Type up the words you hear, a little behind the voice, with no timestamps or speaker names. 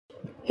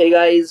Hey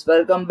guys,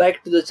 welcome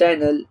back to the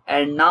channel,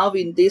 and now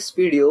in this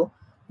video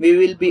we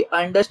will be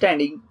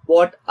understanding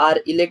what are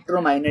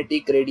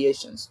electromagnetic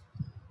radiations.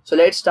 So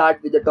let's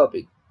start with the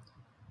topic.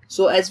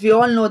 So as we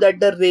all know that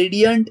the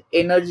radiant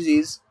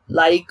energies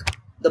like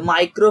the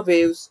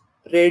microwaves,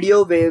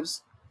 radio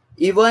waves,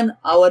 even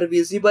our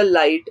visible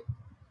light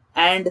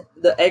and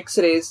the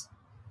X-rays,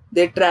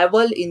 they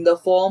travel in the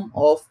form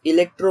of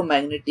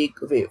electromagnetic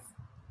wave.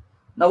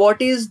 Now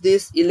what is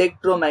this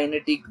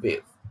electromagnetic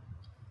wave?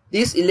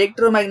 This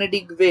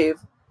electromagnetic wave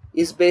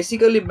is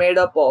basically made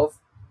up of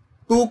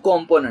two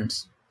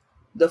components.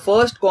 The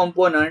first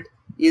component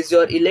is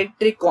your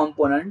electric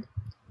component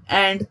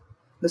and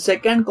the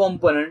second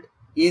component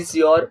is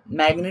your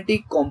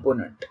magnetic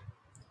component.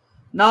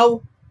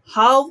 Now,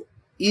 how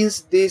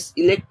is this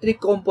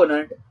electric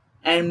component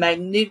and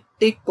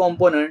magnetic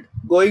component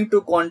going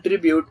to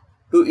contribute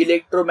to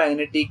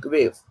electromagnetic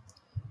wave?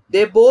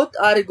 They both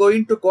are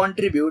going to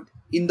contribute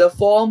in the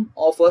form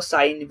of a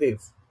sine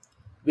wave,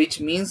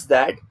 which means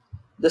that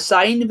the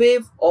sine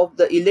wave of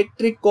the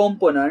electric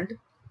component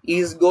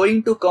is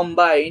going to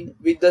combine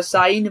with the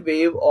sine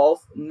wave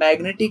of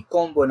magnetic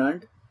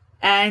component,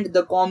 and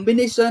the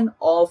combination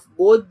of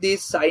both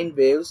these sine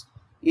waves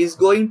is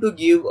going to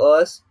give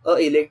us a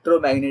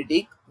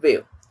electromagnetic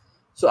wave.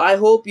 So I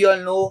hope you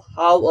all know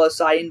how a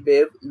sine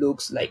wave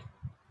looks like.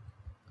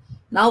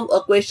 Now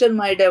a question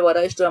might have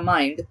arisen to your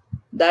mind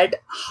that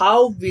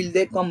how will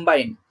they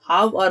combine?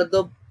 How are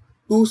the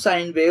two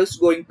sine waves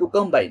going to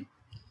combine?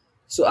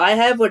 So I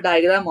have a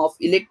diagram of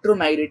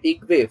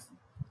electromagnetic wave.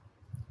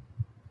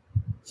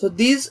 So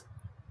this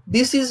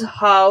is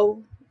how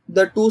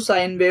the two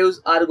sine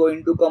waves are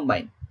going to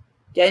combine.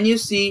 Can you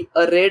see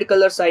a red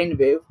color sine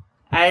wave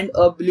and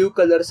a blue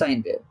color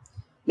sine wave?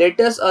 Let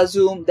us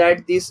assume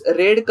that this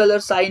red color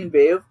sine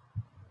wave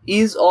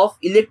is of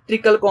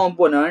electrical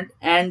component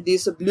and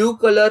this blue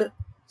color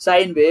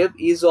sine wave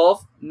is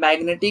of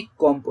magnetic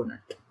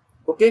component.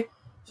 Okay,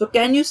 so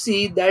can you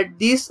see that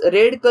this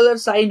red color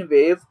sine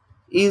wave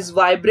is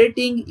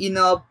vibrating in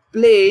a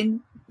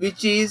plane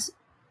which is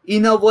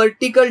in a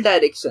vertical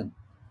direction.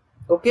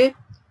 Okay,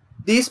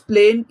 this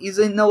plane is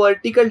in a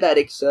vertical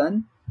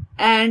direction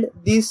and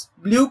this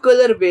blue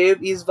color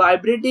wave is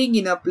vibrating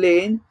in a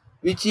plane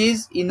which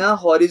is in a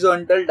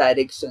horizontal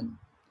direction,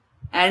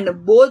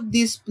 and both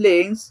these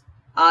planes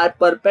are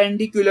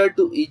perpendicular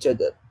to each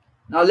other.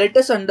 Now let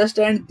us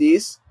understand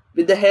this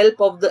with the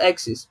help of the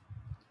axis.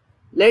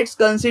 Let's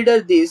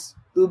consider this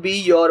to be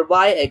your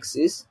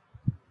y-axis,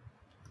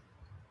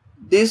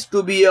 this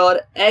to be your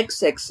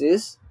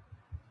x-axis,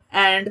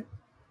 and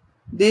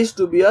this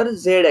to be your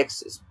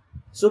z-axis.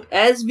 So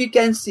as we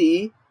can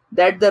see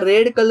that the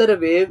red color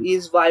wave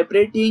is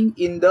vibrating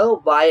in the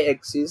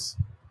y-axis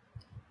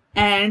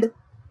and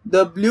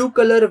the blue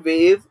color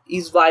wave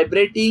is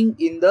vibrating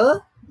in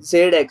the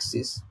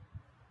z-axis.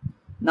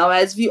 Now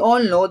as we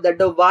all know that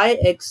the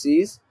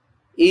y-axis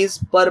is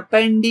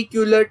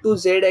perpendicular to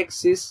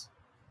z-axis,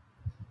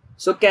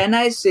 so can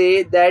I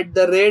say that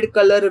the red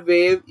color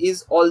wave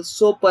is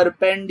also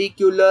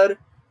perpendicular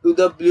to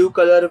the blue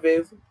color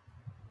wave?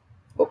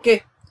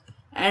 Okay,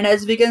 and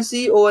as we can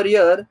see over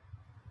here,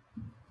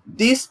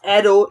 this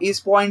arrow is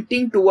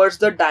pointing towards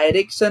the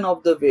direction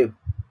of the wave.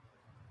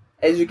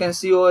 As you can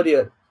see over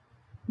here,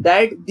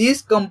 that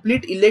this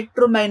complete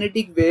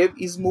electromagnetic wave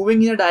is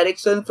moving in a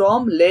direction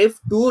from left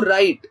to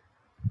right,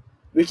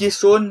 which is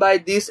shown by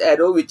this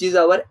arrow, which is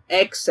our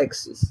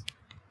x-axis.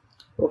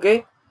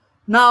 Okay,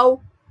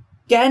 now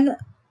can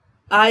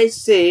I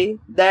say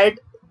that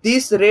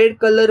this red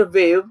color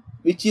wave,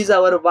 which is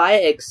our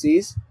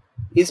y-axis,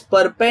 is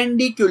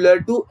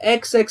perpendicular to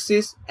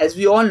x-axis? As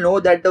we all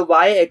know that the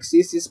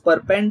y-axis is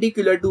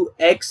perpendicular to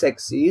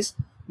x-axis,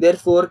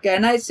 therefore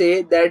can I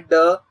say that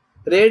the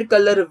red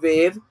color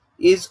wave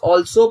is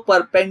also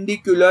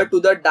perpendicular to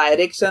the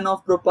direction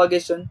of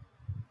propagation?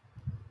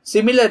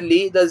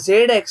 Similarly, the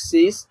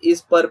z-axis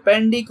is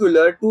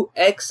perpendicular to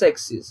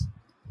x-axis.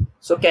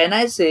 So can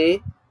I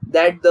say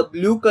that the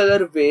blue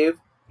color wave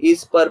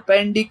is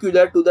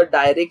perpendicular to the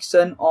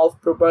direction of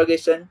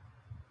propagation?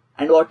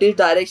 And what is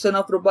direction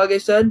of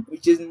propagation?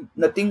 Which is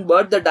nothing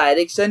but the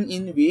direction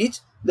in which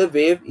the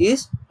wave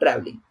is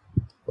traveling.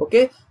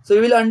 Okay, so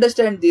we will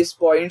understand these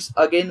points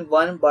again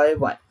one by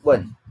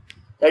one.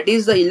 That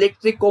is, the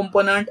electric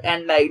component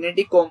and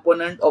magnetic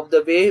component of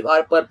the wave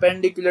are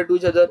perpendicular to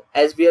each other.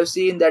 As we have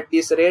seen that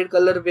this red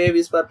color wave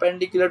is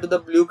perpendicular to the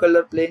blue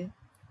color plane,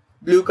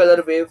 blue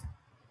color wave,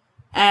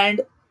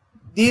 and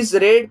this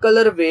red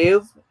color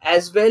wave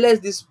as well as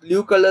this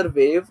blue color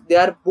wave, they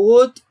are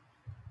both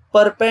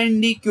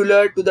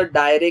perpendicular to the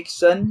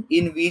direction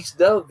in which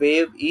the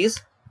wave is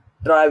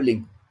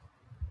traveling.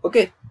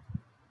 Okay,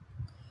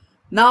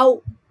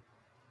 now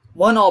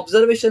one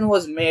observation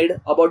was made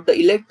about the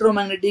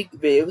electromagnetic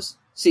waves.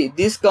 See,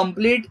 this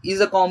complete is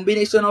a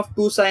combination of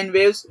two sine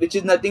waves, which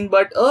is nothing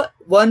but a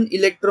one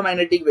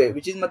electromagnetic wave,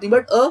 which is nothing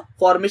but a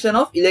formation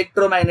of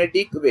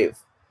electromagnetic wave.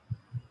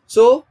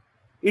 So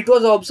it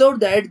was observed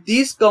that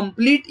this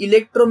complete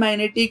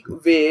electromagnetic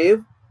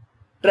wave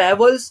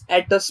travels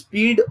at a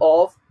speed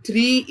of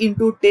 3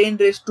 into 10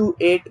 raised to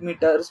 8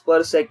 meters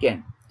per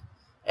second,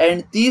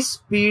 and this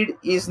speed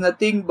is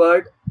nothing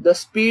but the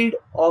speed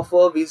of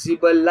a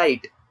visible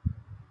light.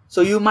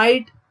 So you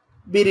might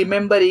be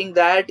remembering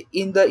that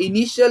in the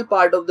initial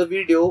part of the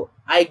video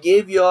I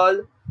gave you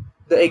all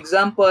the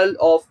example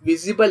of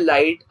visible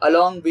light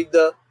along with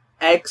the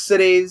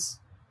X-rays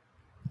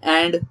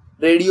and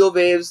radio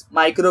waves,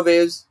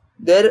 microwaves.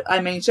 There I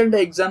mentioned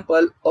the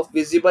example of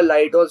visible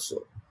light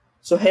also.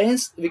 So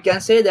hence we can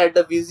say that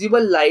the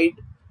visible light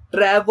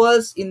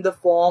travels in the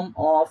form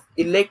of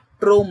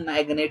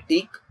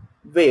electromagnetic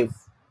wave.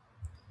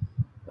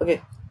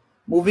 Okay,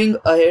 moving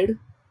ahead.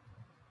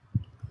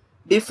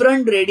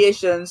 Different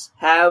radiations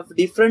have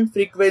different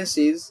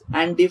frequencies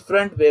and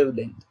different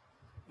wavelength,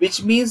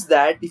 which means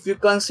that if you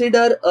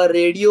consider a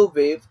radio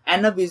wave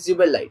and a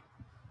visible light,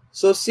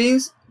 so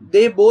since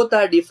they both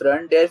are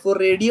different, therefore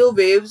radio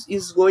waves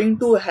is going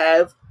to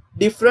have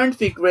different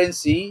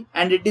frequency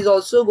and it is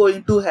also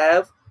going to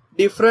have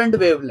different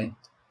wavelength,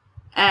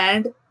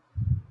 and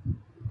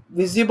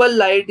visible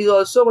light is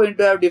also going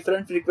to have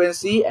different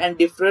frequency and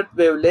different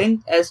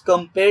wavelength as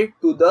compared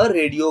to the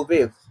radio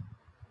wave.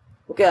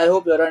 Okay, I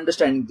hope you are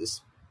understanding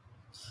this.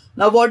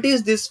 Now what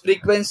is this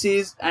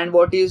frequencies and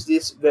what is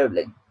this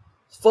wavelength?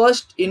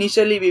 First,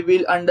 initially we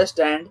will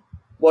understand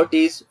what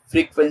is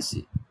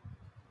frequency.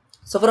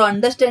 So for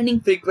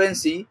understanding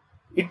frequency,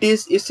 it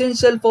is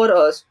essential for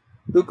us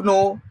to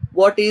know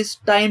what is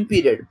time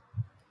period.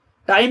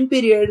 Time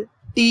period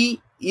T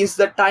is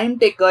the time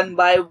taken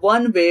by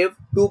one wave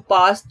to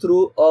pass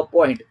through a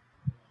point,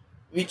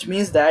 which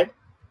means that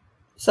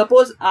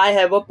suppose I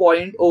have a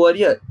point over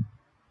here.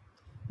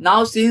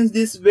 Now since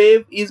this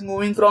wave is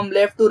moving from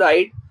left to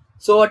right,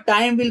 so a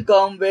time will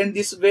come when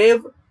this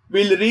wave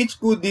will reach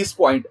to this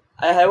point.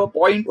 I have a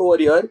point over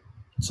here,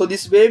 so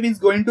this wave is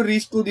going to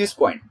reach to this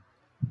point.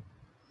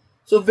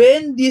 So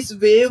when this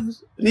wave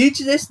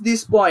reaches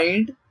this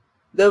point,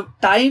 the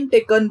time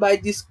taken by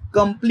this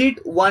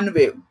complete one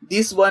wave,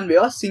 this one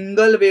wave, a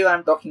single wave I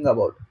am talking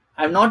about.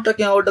 I am not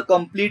talking about the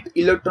complete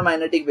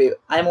electromagnetic wave.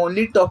 I am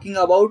only talking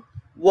about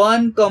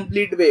one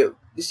complete wave.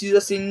 This is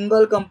a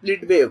single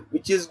complete wave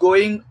which is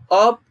going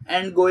up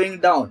and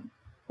going down.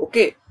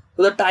 Okay,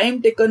 so the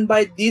time taken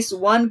by this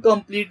one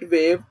complete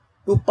wave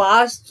to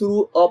pass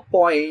through a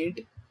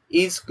point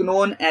is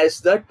known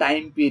as the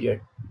time period.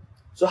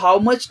 So how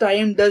much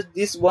time does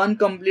this one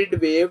complete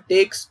wave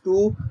takes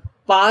to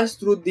pass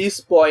through this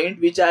point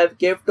which I have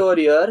kept over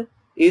here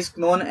is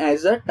known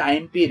as a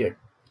time period.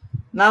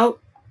 Now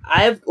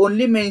I have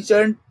only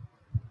mentioned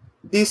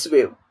this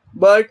wave,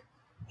 but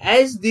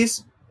as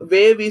this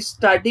wave is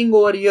starting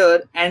over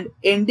here and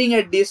ending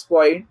at this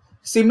point,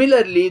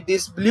 similarly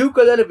this blue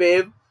color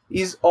wave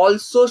is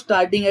also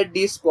starting at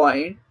this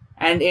point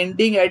and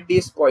ending at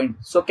this point.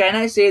 So can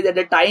I say that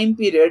the time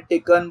period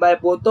taken by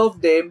both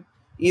of them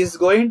is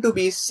going to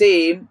be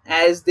same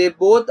as they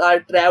both are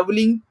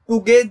traveling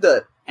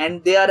together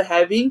and they are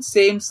having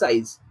same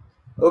size?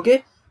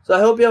 Okay, so I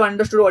hope you have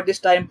understood what is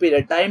time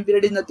period. Time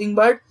period is nothing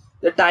but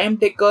the time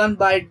taken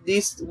by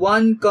this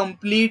one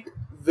complete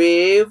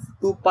wave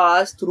to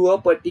pass through a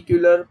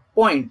particular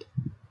point.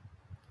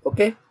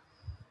 Okay,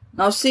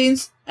 now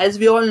since as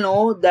we all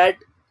know that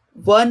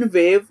one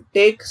wave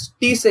takes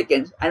t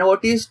seconds, and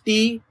what is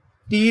t?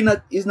 T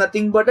is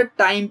nothing but a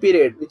time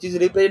period which is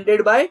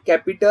represented by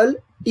capital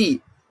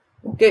T.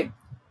 Okay,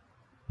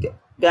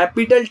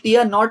 capital T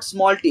are not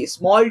small t.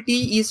 Small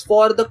t is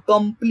for the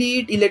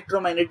complete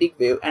electromagnetic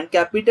wave and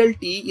capital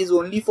T is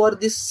only for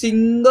this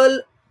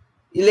single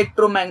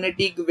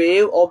electromagnetic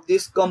wave of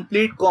this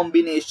complete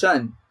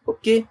combination.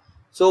 Okay,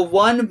 so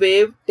one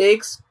wave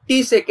takes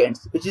t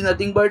seconds, which is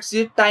nothing but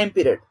time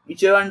period,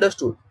 which you have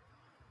understood.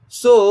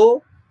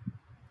 So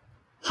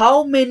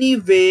how many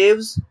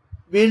waves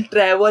will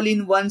travel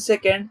in 1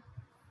 second?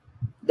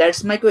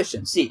 That's my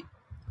question. See,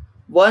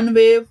 one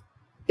wave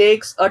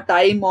takes a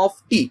time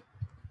of t.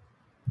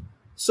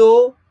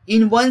 So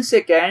in 1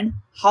 second,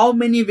 how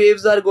many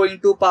waves are going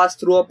to pass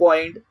through a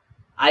point?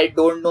 I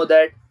don't know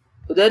that.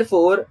 So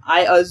therefore,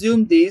 I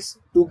assume this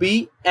to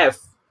be f.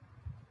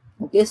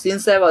 Okay,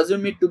 since I have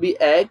assumed it to be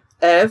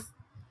f,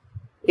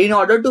 in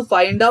order to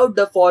find out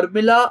the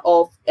formula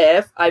of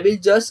f, I will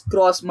just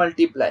cross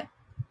multiply.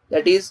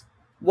 That is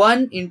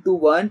 1 into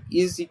 1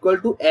 is equal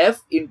to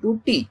f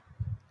into t.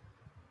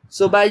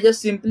 So by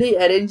just simply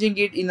arranging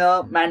it in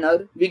a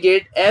manner, we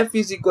get f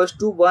is equals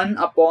to 1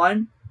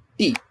 upon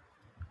t.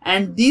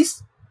 And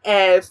this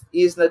f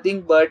is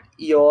nothing but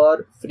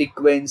your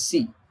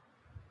frequency.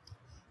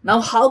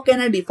 Now how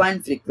can I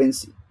define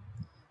frequency?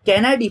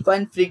 Can I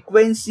define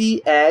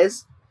frequency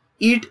as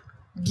it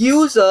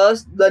gives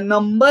us the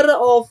number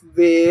of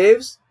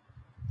waves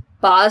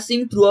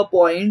passing through a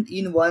point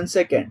in 1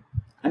 second.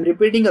 I'm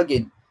repeating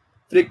again.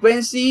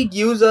 Frequency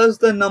gives us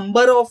the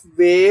number of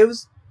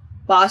waves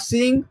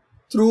passing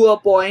through a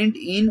point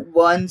in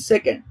 1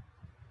 second.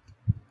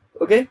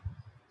 Okay,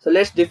 so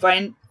let's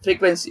define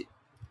frequency.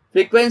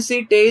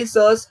 Frequency tells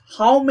us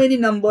how many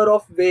number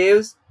of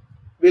waves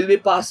will be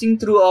passing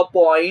through a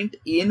point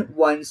in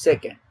 1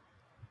 second.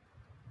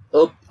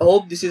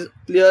 Hope this is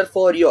clear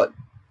for you all.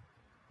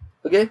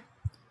 Okay.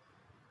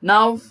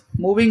 Now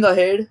moving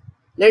ahead,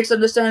 let's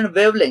understand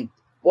wavelength.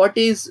 What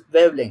is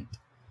wavelength?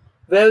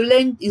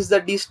 Wavelength is the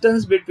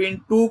distance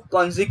between two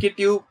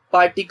consecutive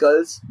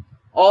particles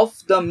of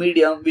the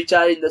medium which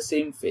are in the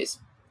same phase.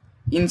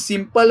 In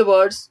simple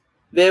words,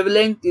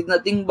 wavelength is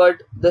nothing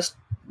but the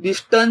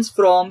distance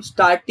from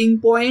starting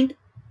point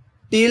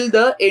till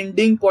the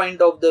ending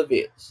point of the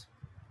waves.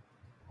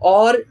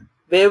 Or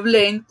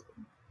wavelength,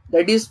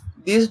 that is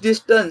this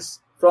distance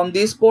from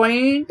this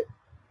point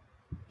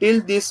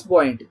till this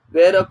point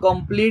where a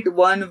complete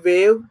one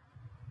wave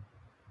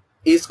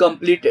is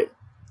completed.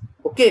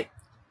 Okay.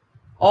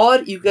 Or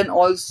you can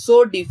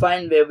also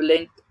define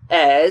wavelength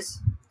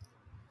as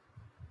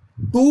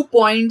 2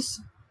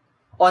 points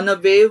on a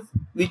wave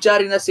which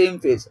are in the same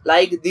phase,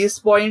 like this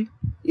point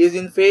is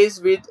in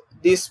phase with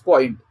this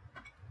point,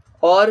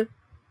 or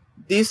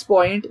this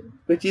point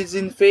which is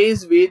in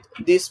phase with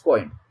this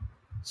point.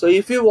 So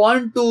if you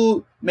want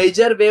to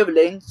measure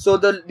wavelength, so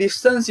the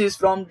distance is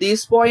from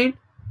this point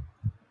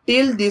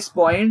till this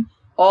point,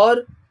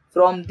 or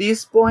from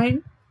this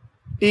point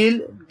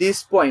till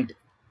this point.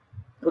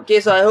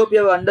 Okay, so I hope you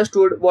have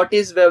understood what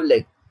is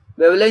wavelength.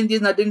 Wavelength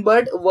is nothing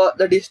but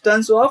the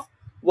distance of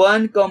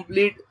one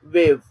complete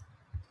wave,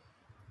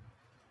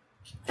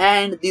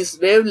 and this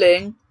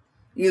wavelength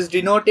is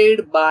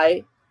denoted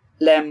by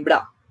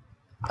lambda.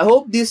 I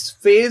hope this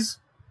phase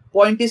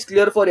point is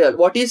clear for you all.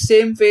 What is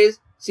same phase?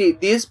 See,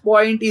 this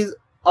point is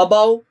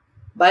above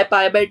by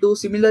pi by 2.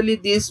 Similarly,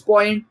 this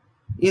point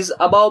is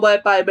above by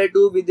pi by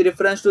 2 with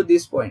reference to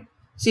this point.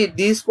 See,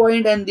 this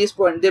point and this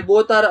point, they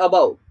both are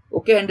above.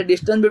 Okay, and the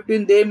distance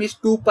between them is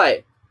 2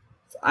 pi.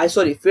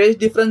 Phase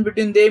difference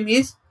between them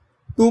is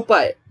 2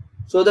 pi.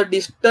 So the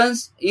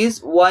distance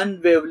is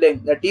one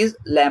wavelength, that is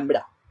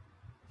lambda.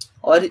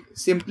 Or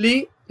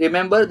simply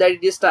remember that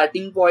it is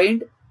starting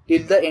point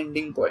till the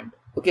ending point.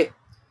 Okay,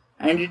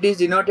 and it is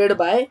denoted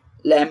by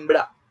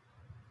lambda.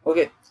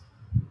 Okay,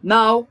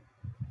 now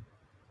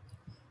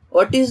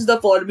what is the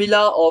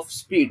formula of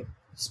speed?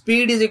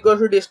 Speed is equal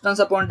to distance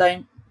upon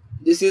time.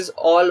 This is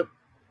all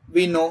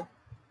we know.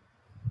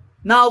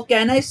 Now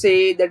can I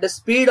say that the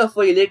speed of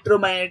an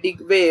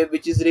electromagnetic wave,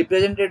 which is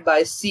represented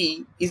by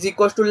c, is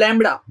equal to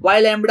lambda? Why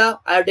lambda?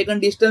 I have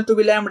taken distance to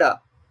be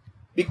lambda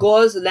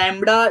because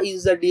lambda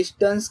is the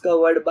distance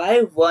covered by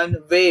one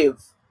wave,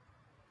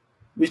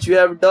 which we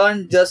have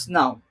done just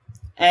now,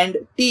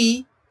 and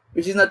t,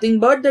 which is nothing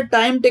but the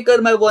time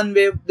taken by one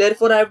wave,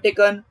 therefore I have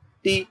taken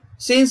t.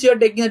 Since you are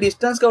taking a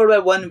distance covered by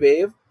one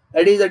wave,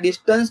 that is the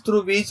distance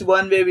through which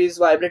one wave is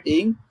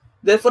vibrating,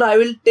 therefore I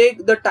will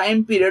take the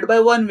time period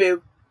by one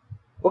wave,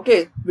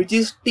 okay, which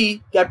is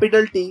t,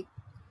 capital T.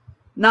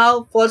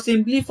 Now for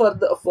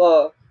simplifying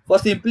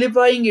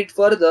it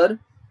further,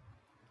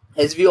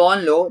 as we all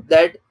know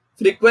that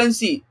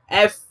frequency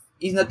f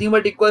is nothing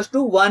but equals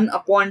to 1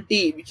 upon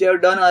t, which I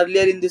have done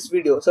earlier in this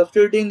video.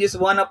 Substituting this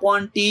 1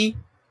 upon t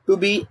to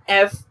be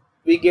f,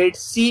 we get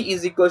c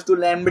is equals to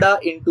lambda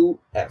into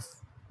f.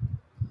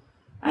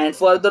 And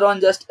further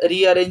on, just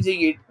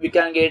rearranging it, we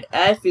can get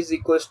f is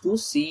equals to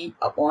c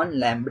upon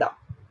lambda.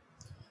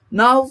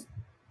 Now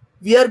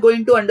we are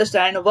going to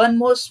understand one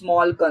more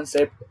small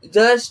concept,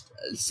 just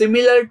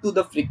similar to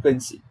the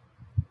frequency,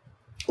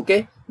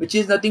 okay, which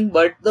is nothing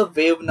but the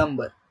wave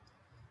number.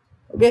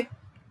 Okay,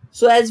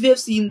 so as we have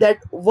seen that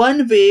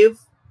one wave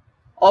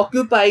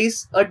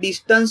occupies a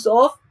distance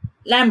of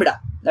lambda,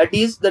 that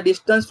is the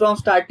distance from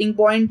starting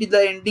point to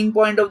the ending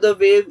point of the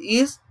wave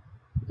is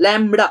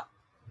lambda.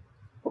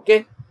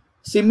 Okay,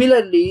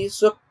 similarly,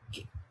 so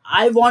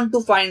I want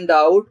to find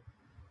out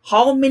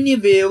how many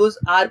waves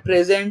are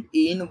present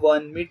in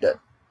 1 meter.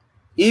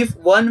 If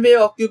one wave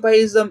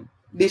occupies the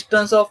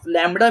distance of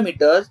lambda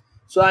meters,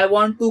 so I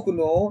want to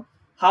know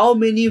how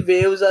many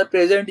waves are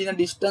present in a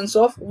distance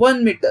of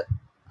 1 meter.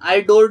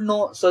 I don't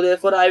know, so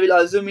therefore I will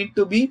assume it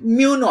to be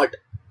mu naught.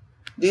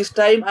 This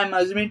time I am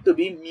assuming it to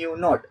be mu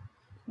naught.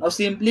 Now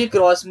simply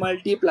cross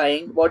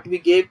multiplying, what we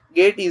get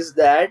is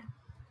that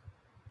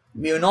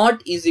mu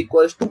naught is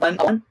equals to 1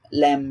 upon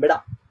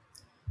lambda.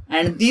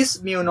 And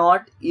this mu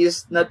naught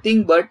is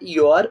nothing but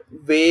your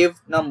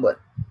wave number.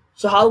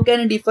 So how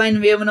can I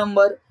define wave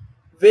number?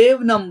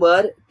 Wave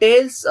number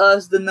tells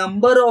us the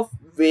number of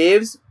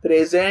waves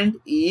present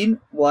in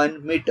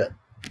 1 meter.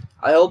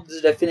 I hope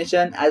this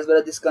definition as well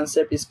as this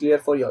concept is clear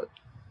for you all.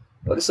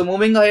 Okay, so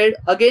moving ahead,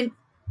 again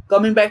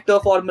coming back to a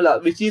formula,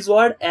 which is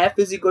what? F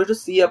is equal to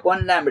c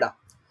upon lambda.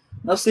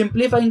 Now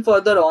simplifying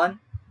further on,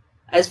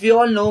 as we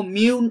all know,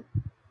 mu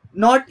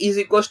naught is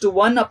equals to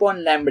 1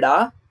 upon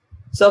lambda.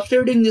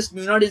 Substituting this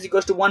mu naught is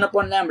equals to 1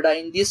 upon lambda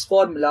in this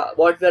formula,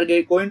 what we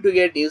are going to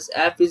get is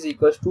F is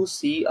equals to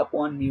c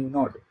upon mu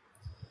naught.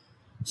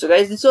 So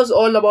guys, this was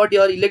all about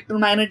your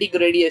electromagnetic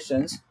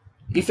radiations.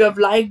 If you have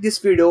liked this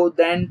video,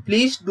 then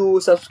please do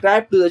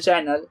subscribe to the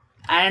channel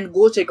and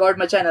go check out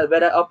my channel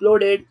where I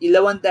uploaded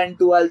 11th and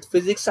 12th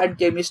physics and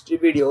chemistry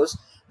videos.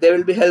 They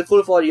will be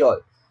helpful for you all.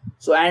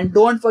 So, and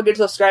don't forget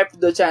to subscribe to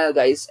the channel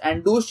guys,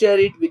 and do share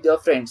it with your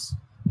friends.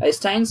 Guys,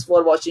 thanks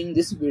for watching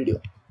this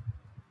video.